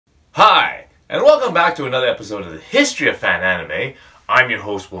Hi, and welcome back to another episode of the History of Fan Anime. I'm your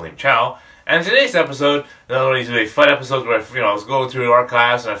host, William Chow, and today's episode, not only is it a fun episode where I was going through the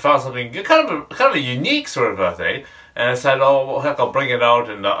archives and I found something kind of a unique sort of a thing, and I decided, oh well, heck, I'll bring it out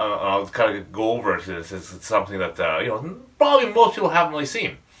and I'll kind of go over it. It's something that probably most people haven't really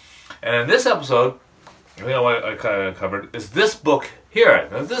seen. And in this episode, what I kind of covered is this book here.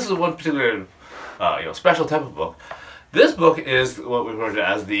 Now, this is one particular special type of book. This book is what we refer to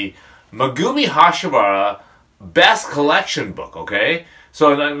as the Megumi Hayashibara Best Collection Book. Okay,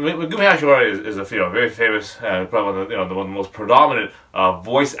 so Megumi Hayashibara is a very famous, probably one of the most predominant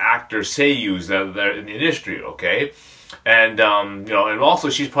voice actor seiyus that are in the industry. Okay, and and also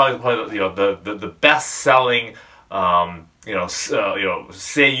she's probably the best selling seiyu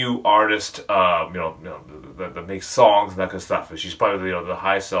artist that makes songs and that kind of stuff. She's probably the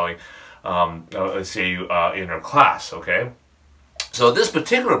highest selling seiyu in her class. Okay, so this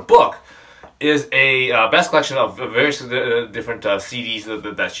particular book is a best collection of various different CDs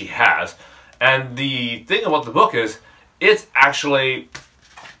that she has, and the thing about the book is it's actually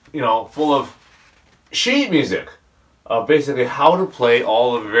full of sheet music of basically how to play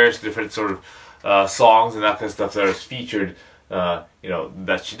all of the various different sort of songs and that kind of stuff that is featured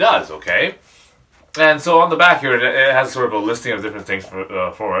that she does. Okay. And so on the back here, it has sort of a listing of different things for it.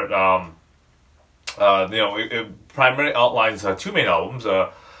 It primarily outlines two main albums,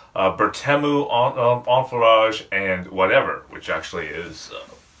 Bertemu, Enflourage and Whatever, which actually is,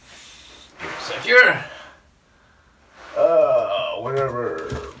 give me a sec here, Whatever,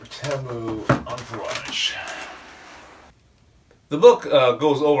 Bertemu, Enflourage. The book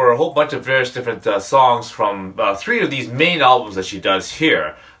goes over a whole bunch of various different songs from three of these main albums that she does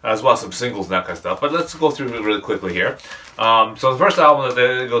here, as well as some singles and that kind of stuff. But let's go through it really quickly here. So the first album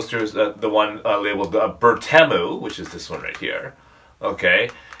that it goes through is the one labeled Bertemu, which is this one right here. Okay,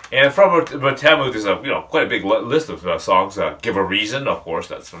 and from Bertemu there's quite a big list of songs. Give a Reason, of course,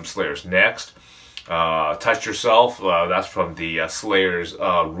 that's from Slayer's Next. Touch Yourself, that's from the Slayer's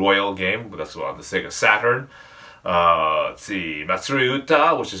Royal game, that's on the Sega Saturn. Let's see, Matsuri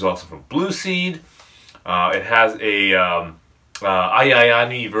Uta, which is also from Blueseed. It has a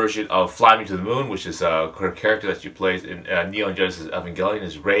Ayayani version of Fly Me to the Moon, which is her character that she plays in Neon Genesis Evangelion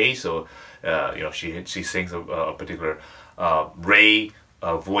is Rei. So she sings a particular Rei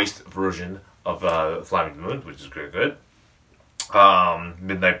voiced version of Fly Me to the Moon, which is very good.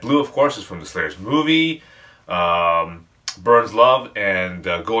 Midnight Blue, of course, is from the Slayer's movie. Burns Love and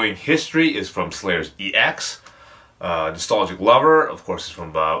Going History is from Slayer's EX. Nostalgic Lover, of course, is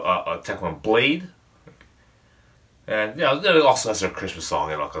from Tekkaman Blade. And it also has their Christmas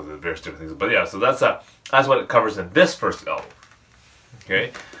song and all kinds of various different things. But yeah, so that's what it covers in this first album.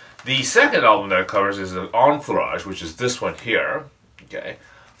 Okay, the second album that it covers is Enflourage, which is this one here. Okay,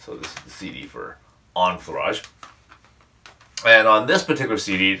 so this is the CD for Enflourage. And on this particular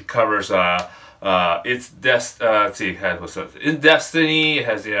CD, it covers let's see, In Destiny. It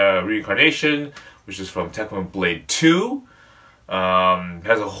has the Reincarnation, which is from Tekkaman Blade 2.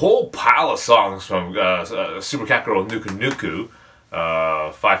 Has a whole pile of songs from Super Kakuro Nuku,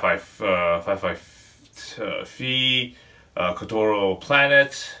 55 Fi, Kotoro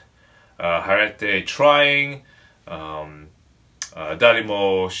Planet, Harete Trying, Darimo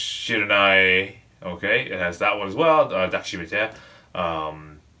Shiranai. Okay, it has that one as well. Dakshibete.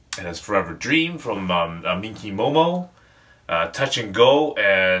 It has Forever Dream from Minky Momo, Touch and Go,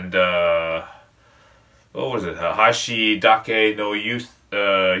 and what was it? Hashi Dake no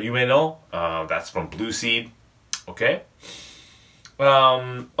Yume no. That's from Blueseed. Okay.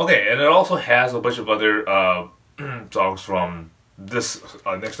 Okay, and it also has a bunch of other songs from this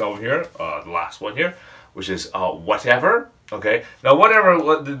next album here, the last one here, which is Whatever. Okay. Now, Whatever,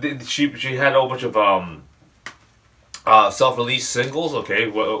 she had a whole bunch of self-released singles. Okay.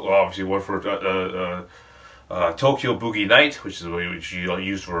 Well, obviously one for Tokyo Boogie Night, which is what she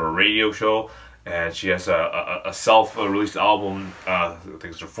used for a radio show. And she has a self-released album, I think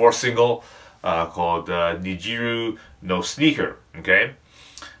it's her fourth single, called Nijiru no Sneaker. Okay,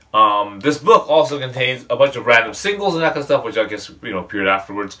 this book also contains a bunch of random singles and that kind of stuff, which I guess appeared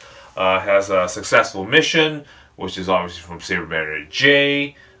afterwards. Has a Successful Mission, which is obviously from Sabre Marionette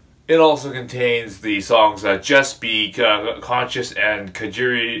J. It also contains the songs Just Be Conscious and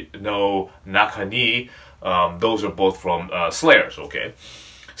Kajiri no Nakani. Those are both from Slayers. Okay.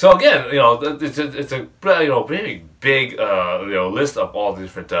 So again, it's a very big list of all the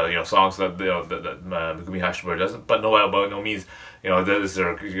different songs that Megumi Hayashibara does, but by no means that is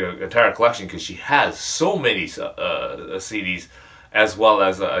her entire collection, because she has so many CDs, as well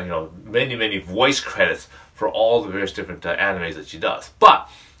as many voice credits for all the various different animes that she does. But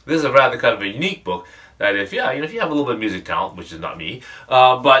This is a rather kind of a unique book that if if you have a little bit of music talent, which is not me,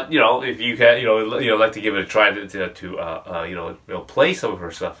 but if you can like to give it a try to play some of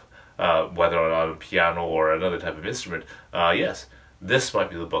her stuff, whether on a piano or another type of instrument, yes, this might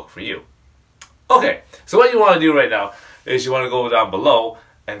be the book for you. Okay, so what you want to do right now is you want to go down below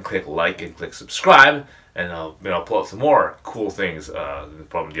and click like and click subscribe, and I'll pull out some more cool things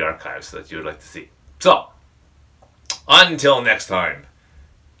from the archives that you would like to see. So, until next time,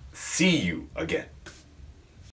 see you again.